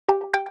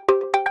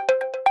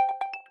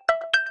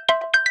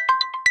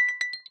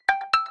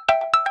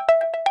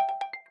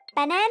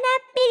Banana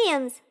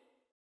billions.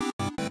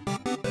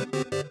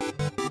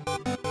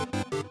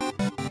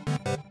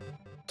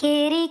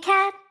 Kitty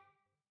cat.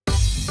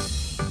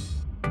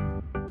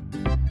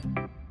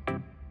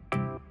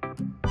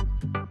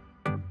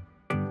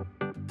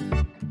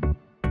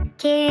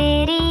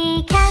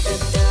 Kitty cat.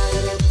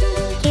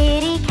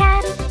 Kitty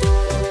cat.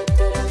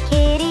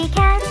 Kitty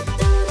cat.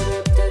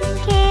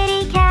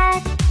 Kitty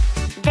cat.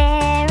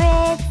 There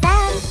it's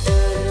at,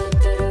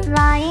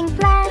 lying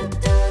flat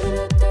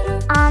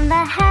on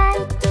the hat.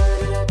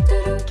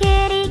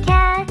 Kitty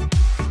cat,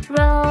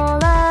 roll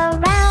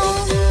around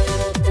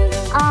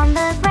on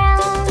the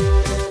ground.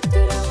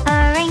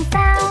 Purring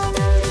sound,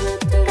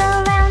 go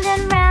round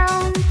and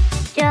round.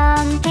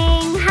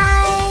 Jumping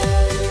high,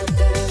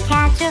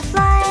 catch a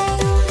fly.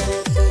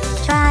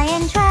 Try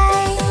and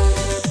try,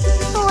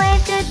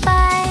 wave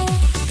goodbye.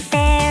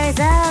 There's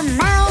a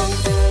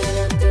mouse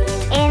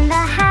in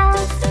the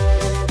house,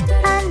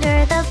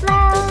 under the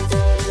blouse.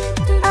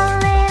 A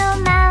little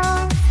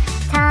mouse,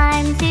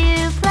 time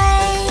to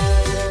play.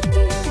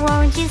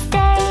 Won't you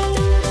stay?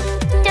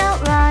 Don't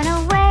run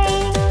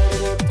away.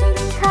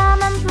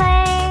 Come and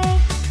play,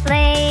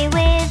 play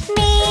with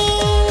me.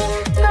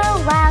 Go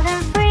wild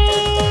and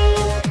free.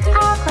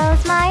 I'll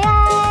close my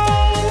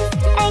eyes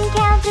and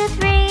count to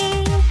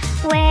 3.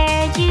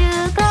 Where'd you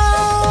go?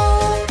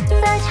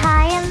 Such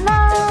high and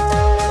low.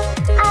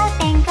 I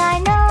think I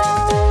know.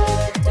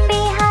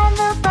 Behind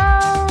the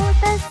bow,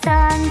 the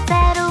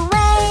sunset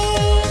away.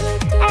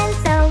 And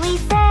so we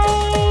say,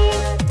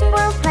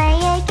 we'll play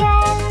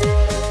again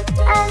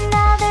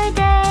another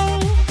day.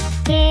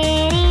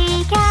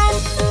 Kitty cat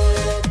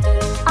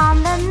on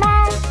the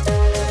mat.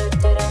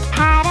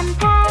 Pat and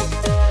pat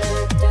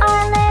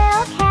our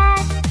little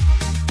cat.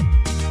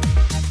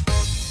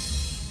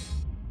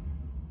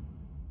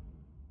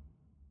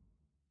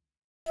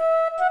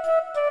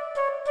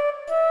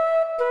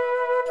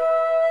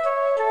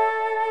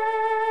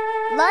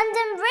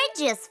 London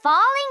Bridge is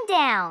falling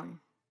down.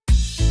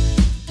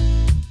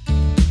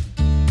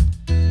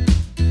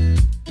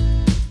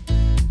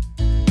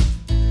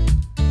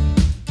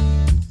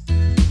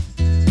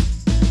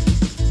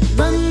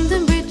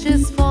 London Bridge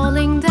is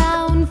falling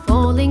down,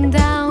 falling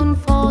down,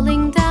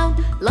 falling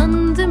down.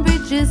 London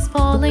Bridge is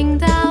falling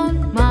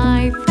down,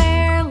 my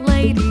fair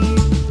lady.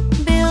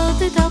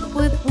 Build it up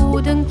with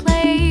wooden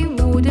clay,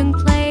 wooden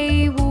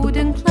clay,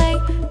 wooden clay.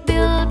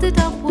 Build it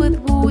up with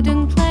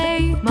wooden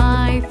clay,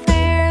 my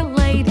fair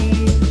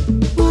lady.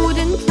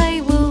 Wooden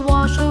clay will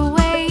wash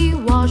away,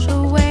 wash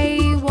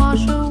away,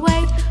 wash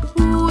away.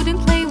 Wooden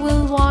clay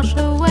will wash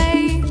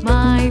away,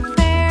 my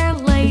fair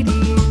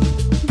lady.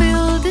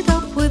 Build it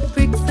up with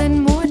bricks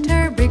and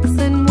mortar, bricks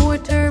and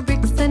mortar,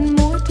 bricks and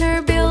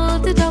mortar.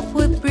 Build it up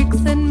with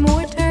bricks and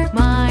mortar,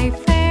 my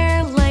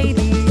fair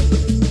lady.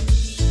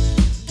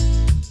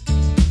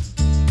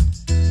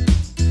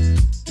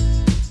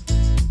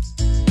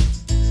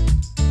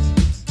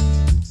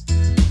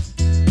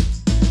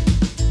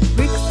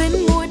 Bricks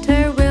and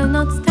mortar will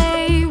not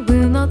stay,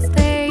 will not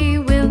stay,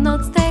 will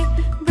not stay.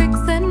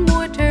 Bricks and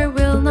mortar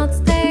will not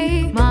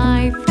stay,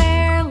 my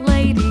fair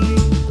lady.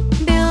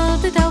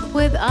 Build it up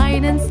with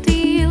iron and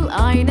steel,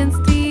 iron and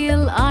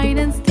steel, iron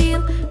and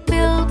steel.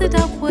 Build it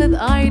up with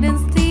iron and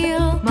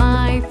steel,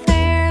 my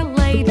fair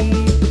lady.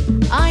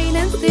 Iron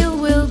and steel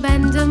will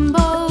bend and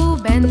bow,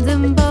 bend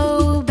and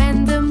bow,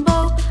 bend and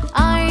bow.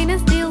 Iron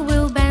and steel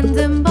will bend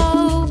and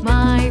bow,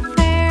 my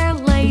fair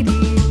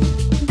lady.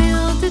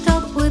 Build it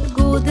up with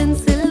gold and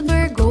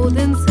silver, gold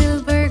and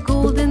silver,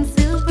 gold and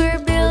silver.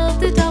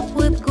 Build it up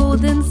with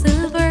gold and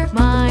silver,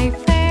 my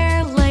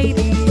fair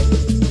lady.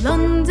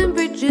 London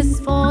Bridge is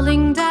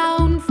falling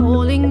down,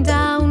 falling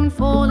down,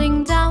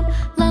 falling down.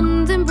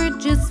 London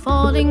Bridge is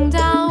falling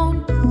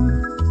down.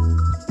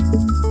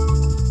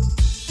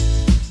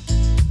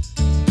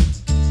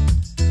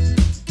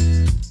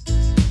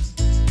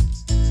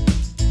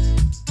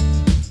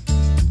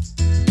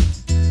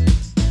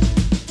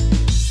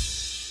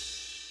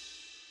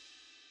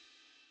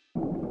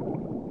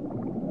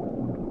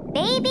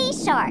 Baby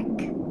shark.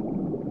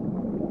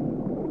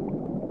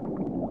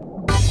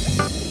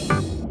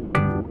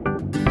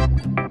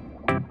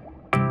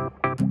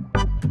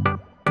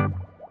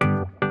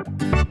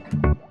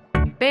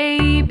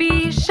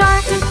 Baby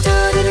shark,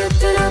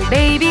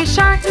 baby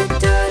shark,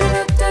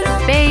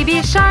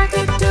 baby shark,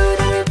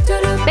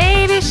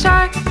 baby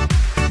shark.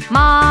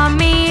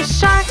 Mommy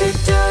shark,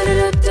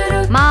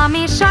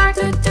 mommy shark,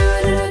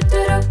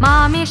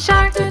 mommy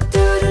shark,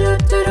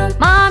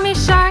 mommy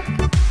shark.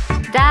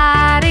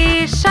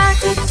 Daddy shark,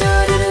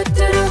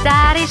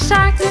 daddy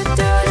shark,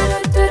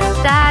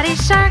 daddy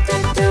shark,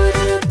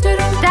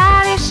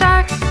 daddy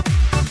shark.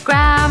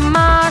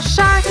 Grandma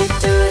shark,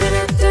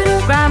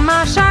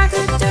 grandma shark,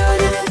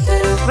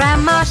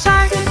 grandma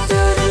shark,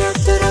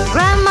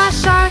 grandma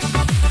shark.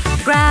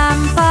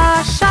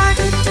 Grandpa shark,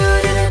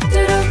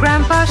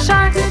 grandpa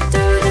shark,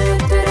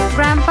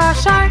 grandpa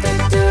shark,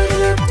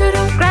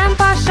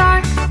 grandpa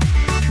shark.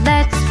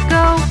 Let's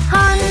go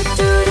hunt,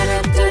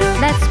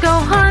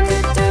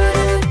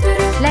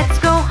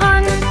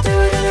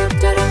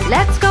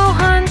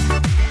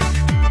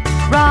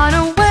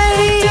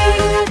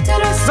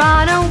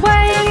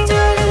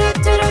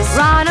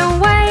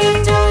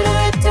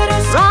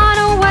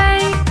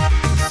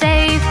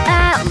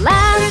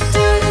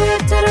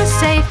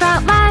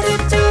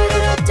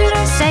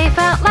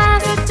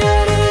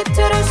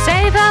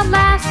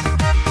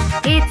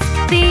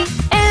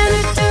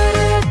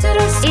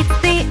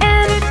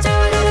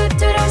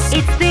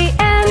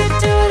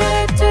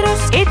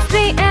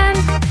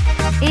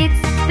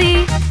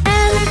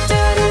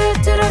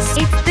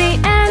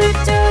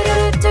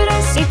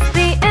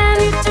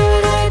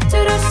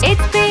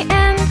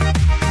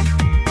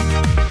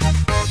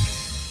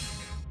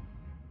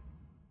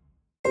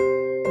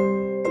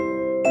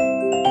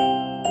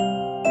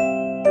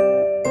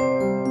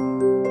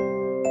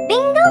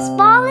 Bingo's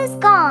ball is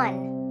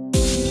gone.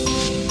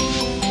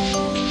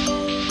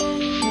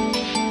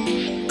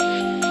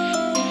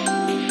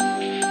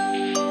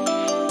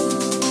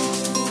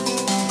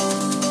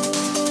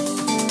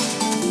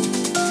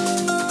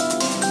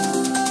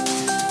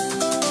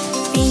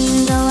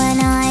 Bingo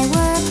and I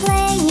were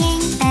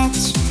playing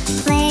fetch,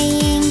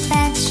 playing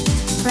fetch,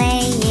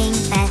 playing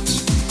fetch.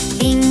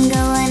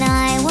 Bingo and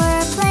I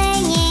were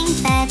playing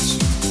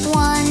fetch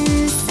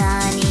one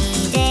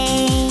sunny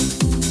day.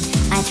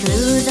 I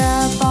threw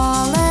the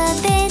ball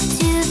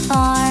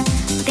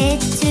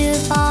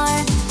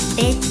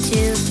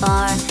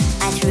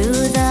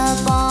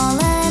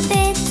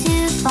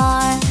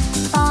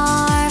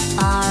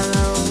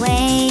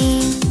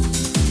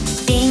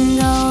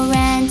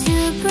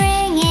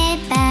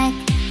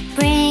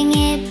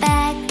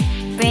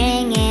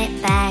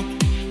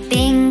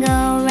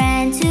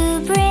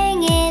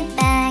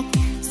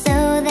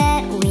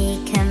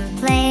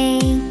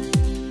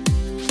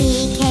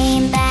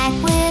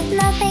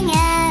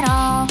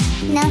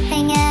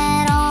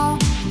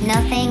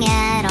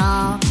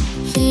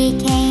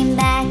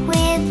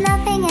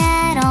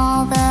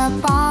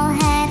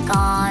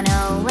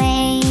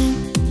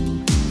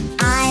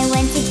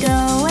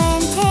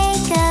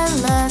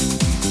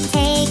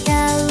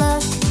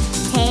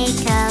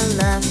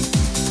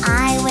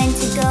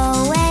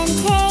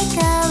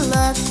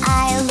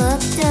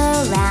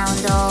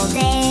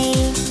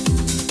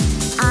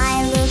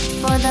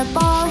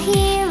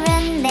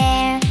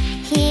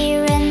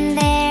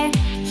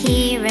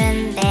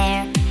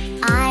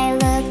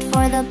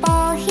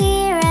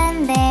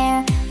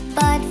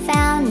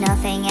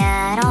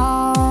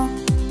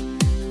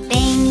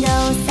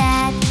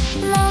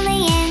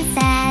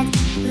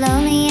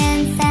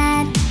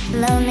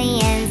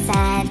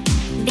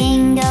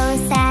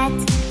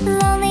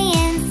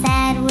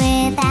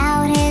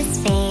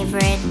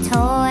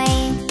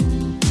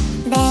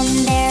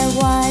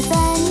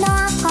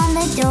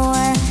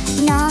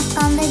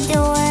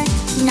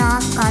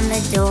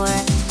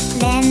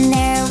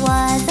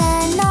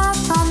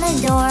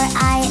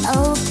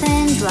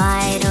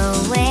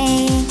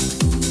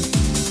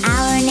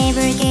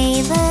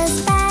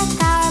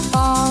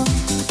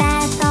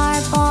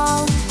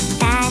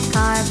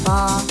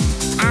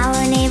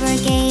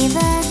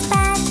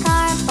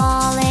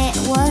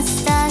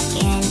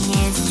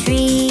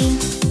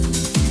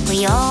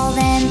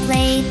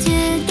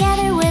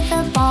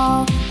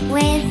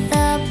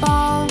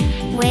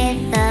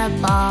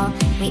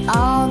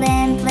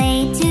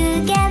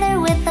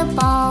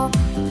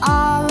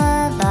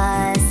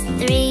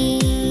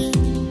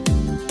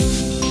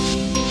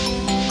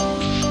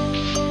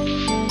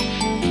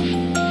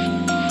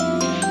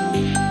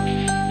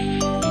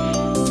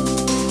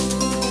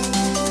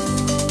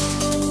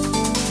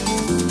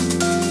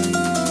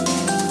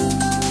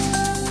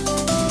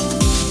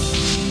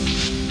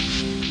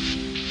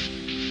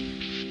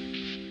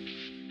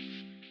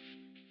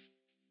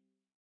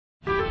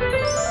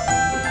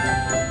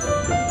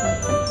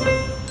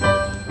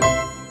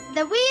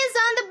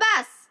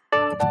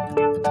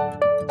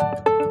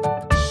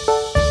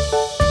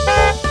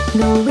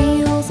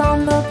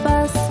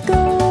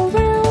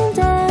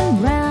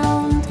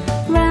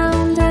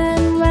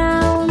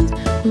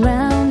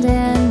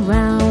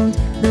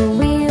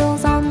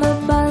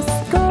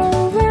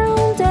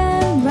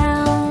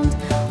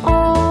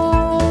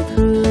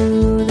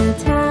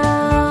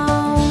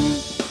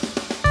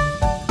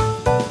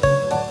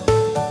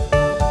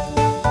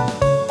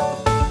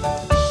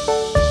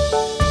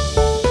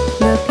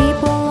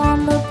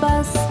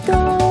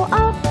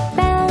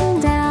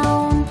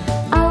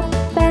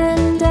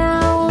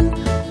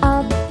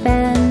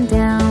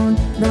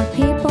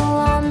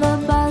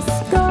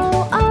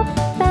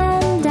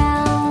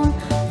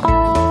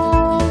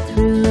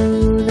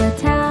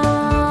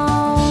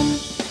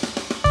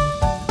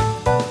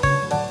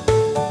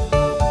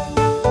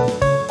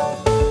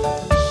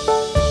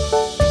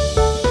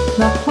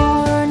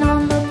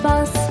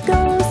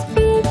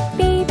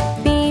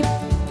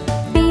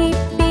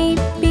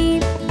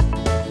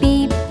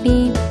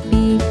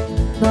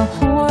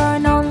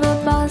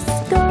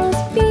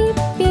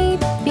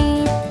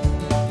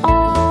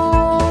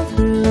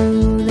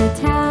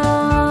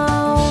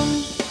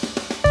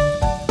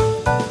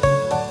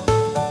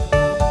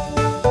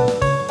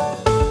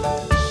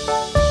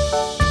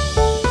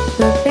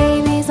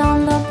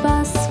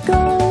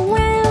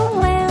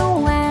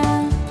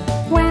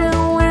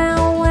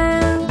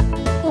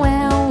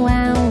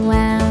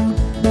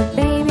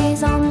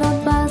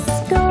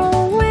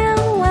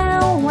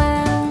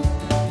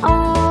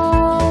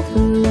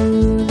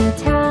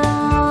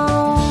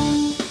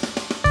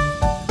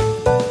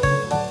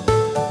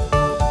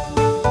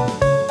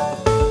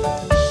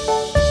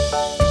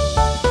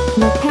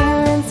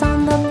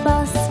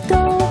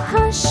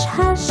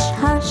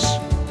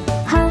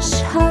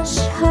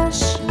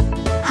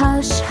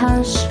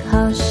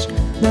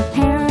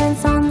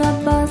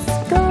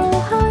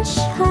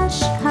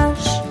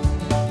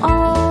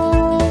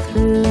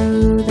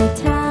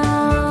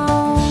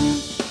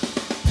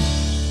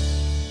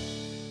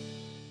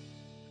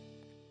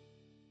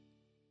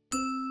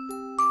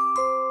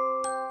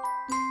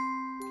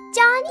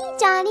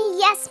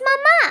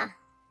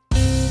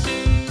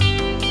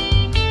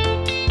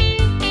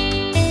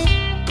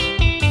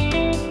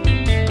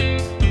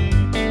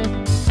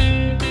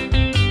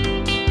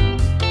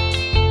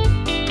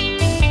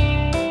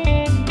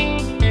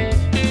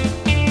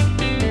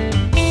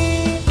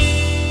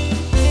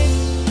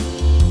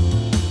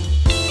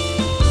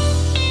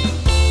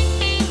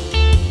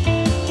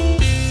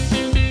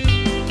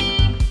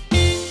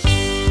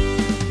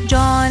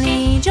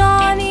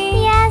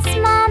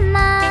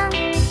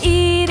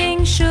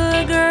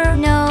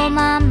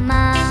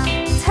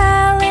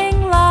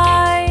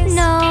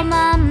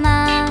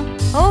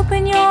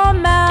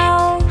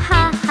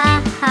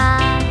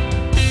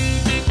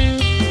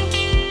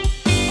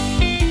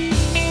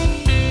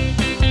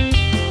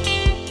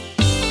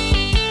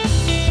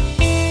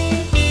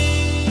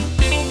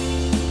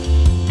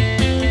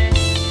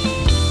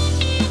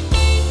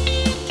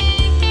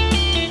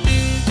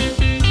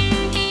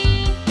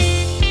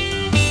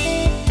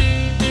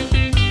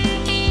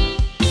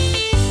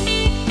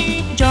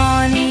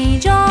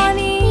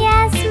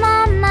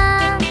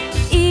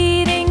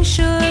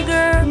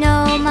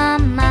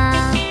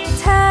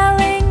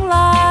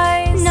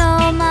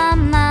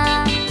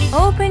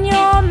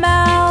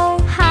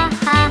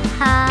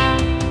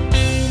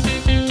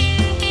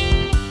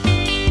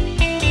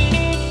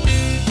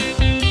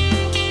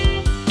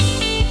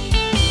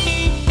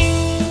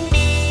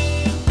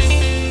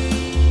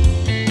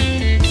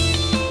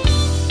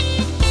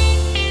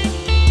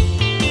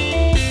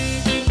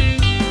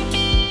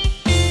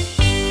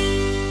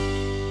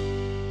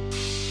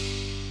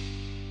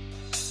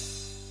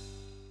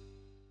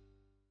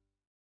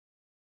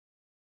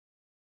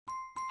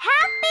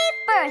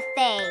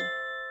birthday!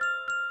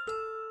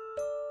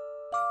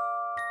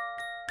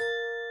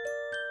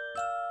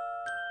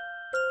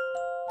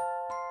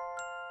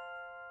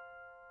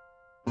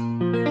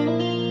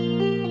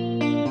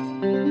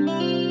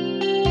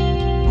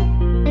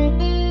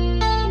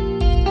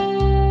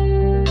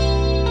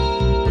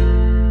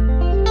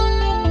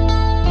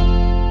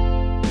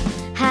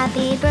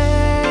 Happy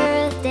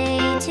birthday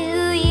to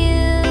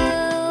you.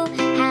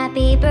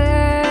 Happy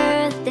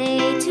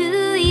birthday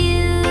to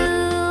you.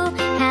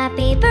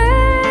 Happy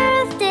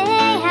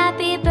birthday,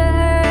 happy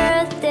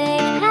birthday,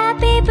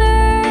 happy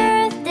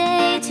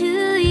birthday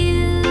to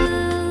you.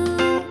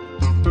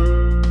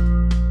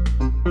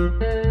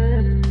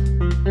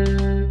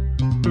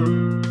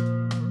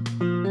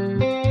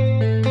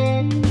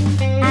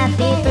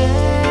 Happy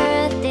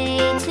birthday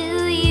to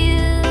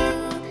you.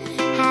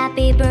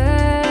 Happy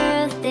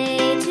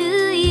birthday to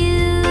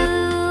you.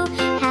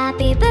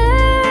 Happy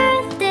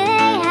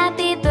birthday,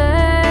 happy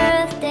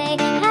birthday,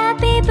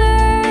 happy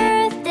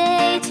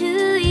birthday to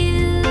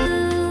you.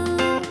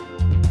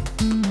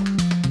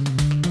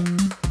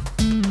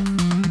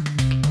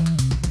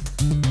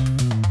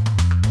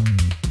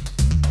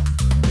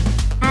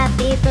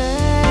 Happy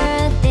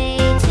birthday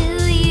to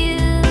you.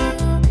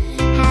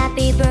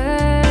 Happy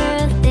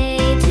birthday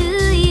to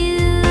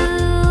you.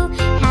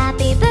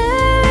 Happy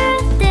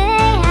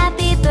birthday,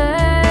 happy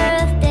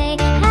birthday,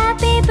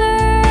 happy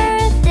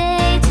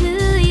birthday to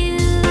you.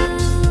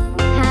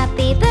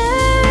 Happy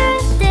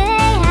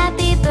birthday,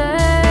 happy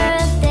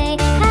birthday,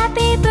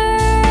 happy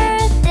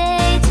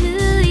birthday to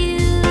you.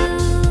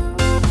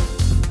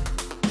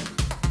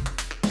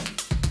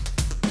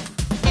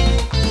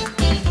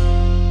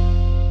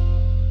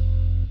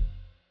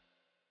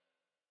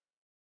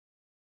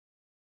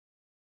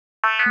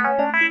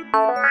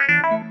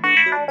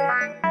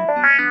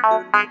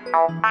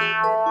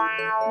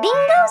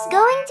 Bingo's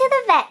going to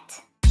the vet.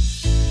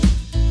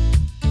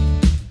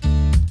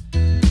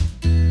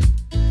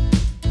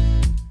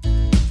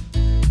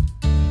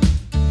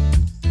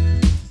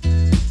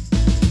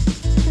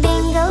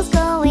 Bingo's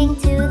going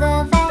to the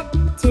vet,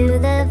 to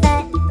the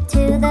vet,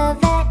 to the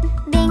vet.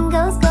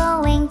 Bingo's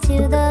going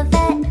to the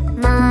vet,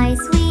 my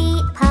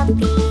sweet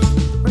puppy.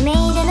 We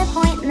made an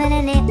appointment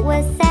and it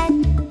was set,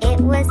 it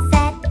was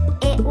set,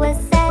 it was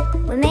set.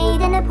 We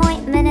made an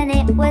appointment and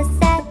it was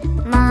set,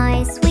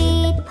 my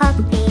sweet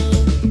puppy.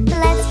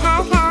 Let's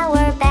pack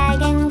our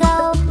bag and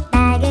go,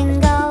 bag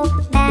and go,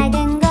 bag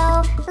and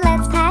go.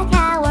 Let's pack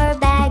our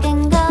bag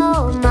and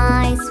go,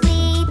 my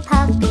sweet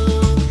puppy.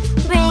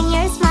 Bring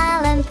your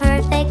smile and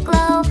perfect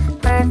glow,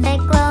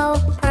 perfect glow,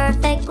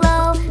 perfect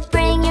glow.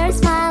 Bring your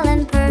smile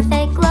and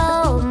perfect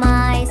glow,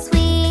 my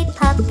sweet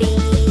puppy.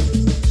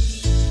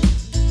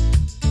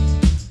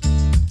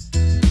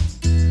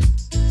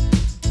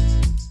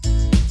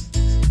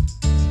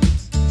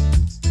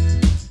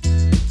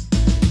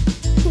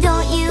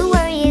 Don't you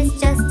worry, it's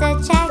just a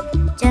check,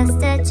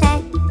 just a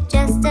check,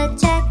 just a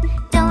check.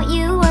 Don't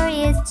you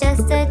worry, it's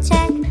just a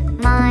check,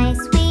 my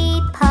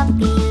sweet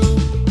puppy.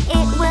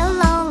 It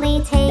will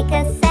only take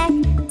a sec,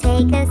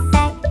 take a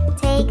sec,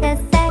 take a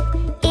sec.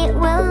 It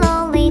will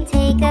only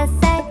take a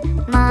sec,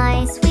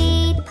 my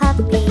sweet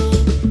puppy.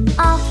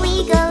 Off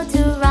we go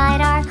to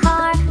ride our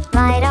car,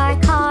 ride our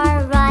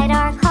car, ride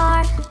our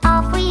car.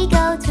 Off we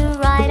go to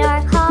ride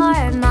our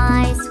car,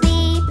 my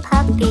sweet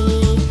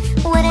puppy.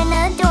 What an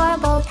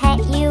adorable pet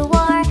you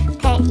are,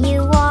 pet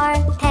you are,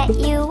 pet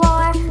you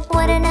are.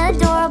 What an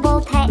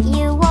adorable pet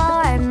you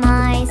are,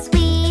 my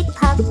sweet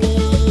puppy.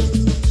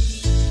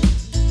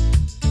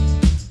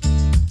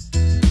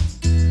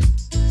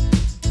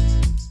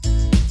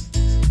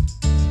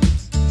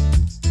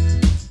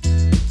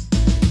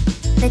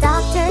 The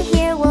doctor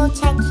here will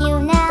check you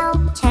now,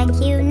 check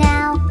you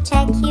now,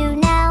 check you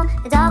now.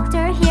 The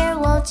doctor here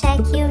will check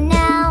you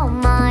now,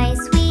 my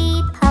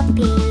sweet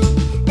puppy.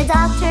 The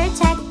doctor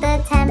checked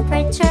the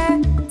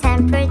temperature,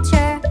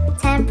 temperature,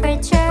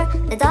 temperature.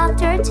 The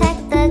doctor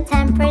checked the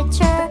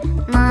temperature,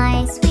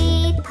 my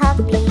sweet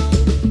puppy.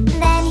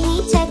 Then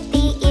he checked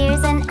the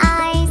ears and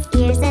eyes,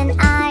 ears and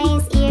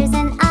eyes, ears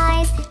and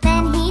eyes.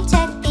 Then he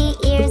checked the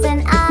ears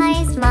and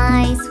eyes,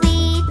 my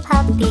sweet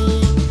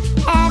puppy.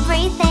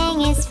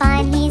 Everything is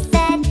fine, he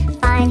said,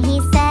 fine, he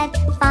said,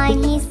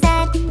 fine, he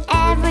said.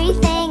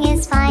 Everything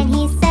is fine,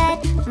 he said,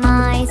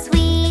 my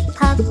sweet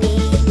puppy.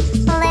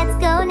 Let's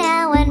go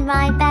now and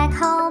ride back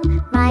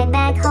home, ride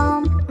back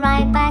home,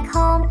 ride back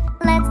home.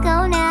 Let's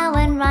go now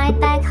and ride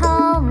back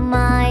home,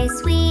 my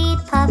sweet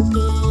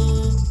puppy.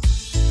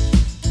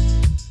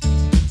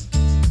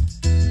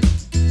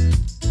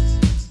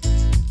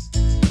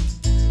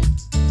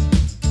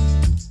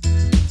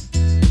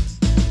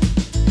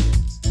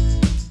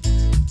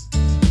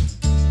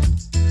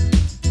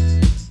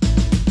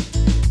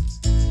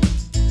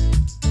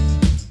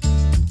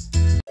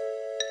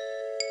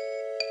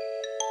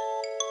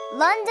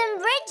 London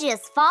Bridge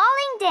is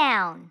falling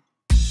down.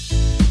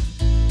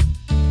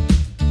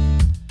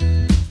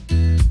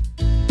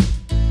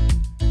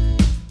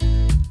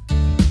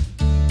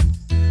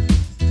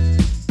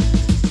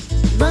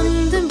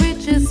 London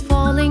Bridge is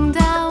falling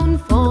down,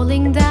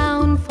 falling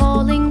down,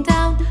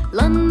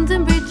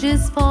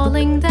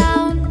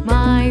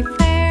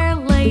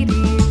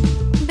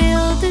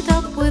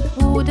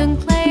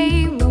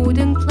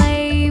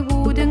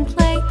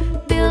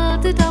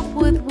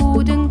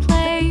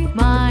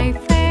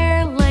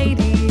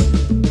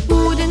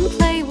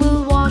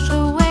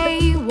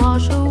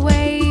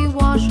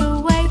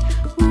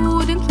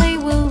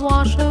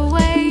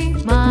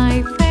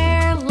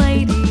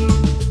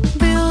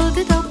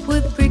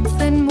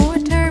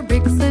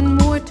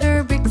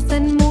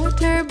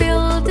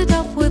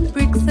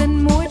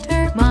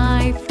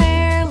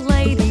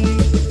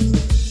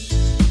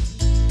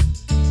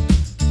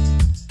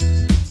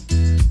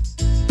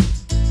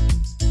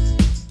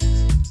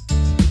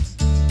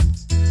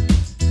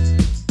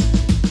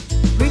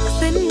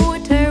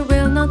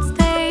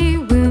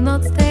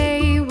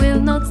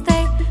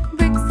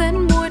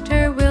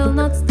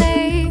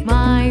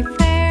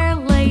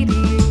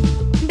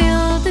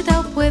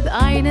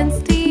 iron and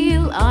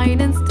steel,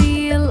 iron and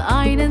steel,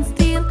 iron and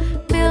steel.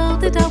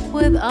 Build it up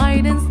with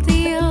iron and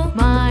steel,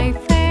 my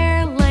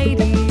fair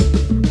lady.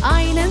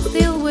 Iron and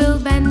steel will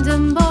bend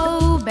and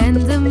bow,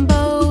 bend and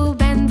bow,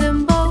 bend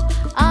and bow.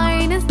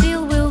 Iron and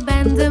steel will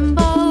bend and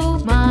bow,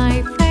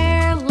 my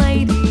fair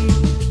lady.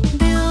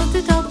 Build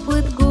it up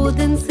with gold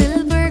and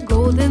silver,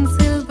 gold and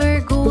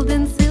silver, gold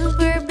and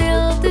silver.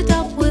 Build it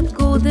up with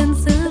gold and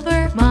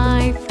silver,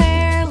 my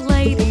fair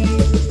lady.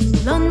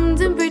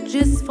 London Bridge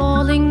is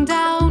falling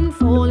down,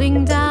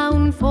 falling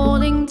down,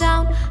 falling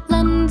down.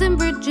 London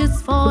Bridge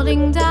is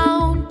falling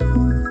down.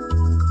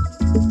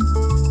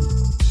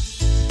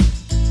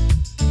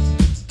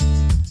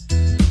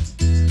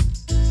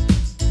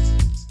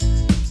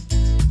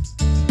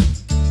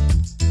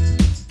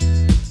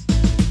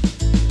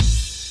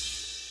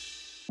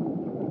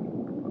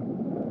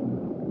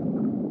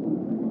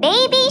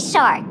 Baby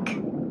shark.